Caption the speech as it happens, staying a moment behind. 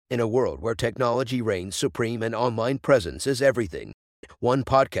In a world where technology reigns supreme and online presence is everything, one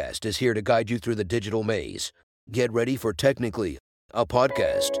podcast is here to guide you through the digital maze. Get ready for Technically, a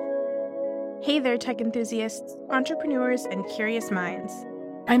podcast. Hey there, tech enthusiasts, entrepreneurs, and curious minds.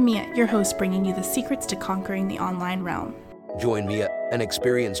 I'm Mia, your host, bringing you the secrets to conquering the online realm. Join Mia, an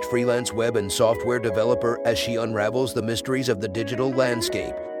experienced freelance web and software developer, as she unravels the mysteries of the digital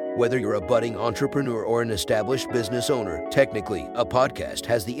landscape. Whether you're a budding entrepreneur or an established business owner, Technically, a podcast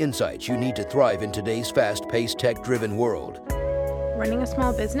has the insights you need to thrive in today's fast-paced, tech-driven world. Running a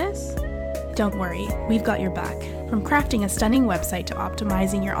small business? Don't worry, we've got your back. From crafting a stunning website to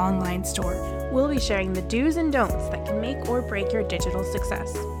optimizing your online store, We'll be sharing the do's and don'ts that can make or break your digital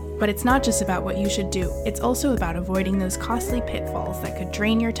success. but it's not just about what you should do. It's also about avoiding those costly pitfalls that could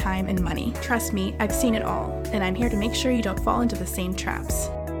drain your time and money. Trust me, I've seen it all, and I'm here to make sure you don't fall into the same traps.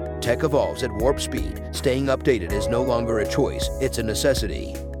 Tech evolves at warp speed. Staying updated is no longer a choice, it's a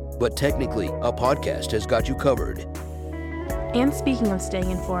necessity. But Technically, a podcast has got you covered. And speaking of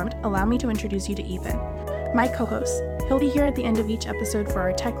staying informed, allow me to introduce you to Ethan, my co-host. He'll be here at the end of each episode for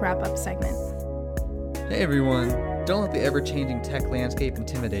our tech wrap-up segment. Hey everyone, don't let the ever-changing tech landscape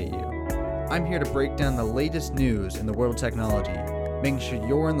intimidate you. I'm here to break down the latest news in the world of technology, making sure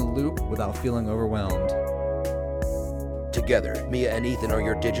you're in the loop without feeling overwhelmed. Together, Mia and Ethan are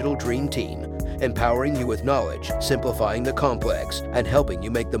your digital dream team, empowering you with knowledge, simplifying the complex, and helping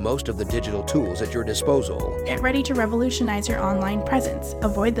you make the most of the digital tools at your disposal. Get ready to revolutionize your online presence,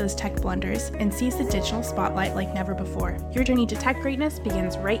 avoid those tech blunders, and seize the digital spotlight like never before. Your journey to tech greatness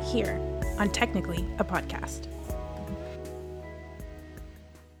begins right here on Technically, a podcast.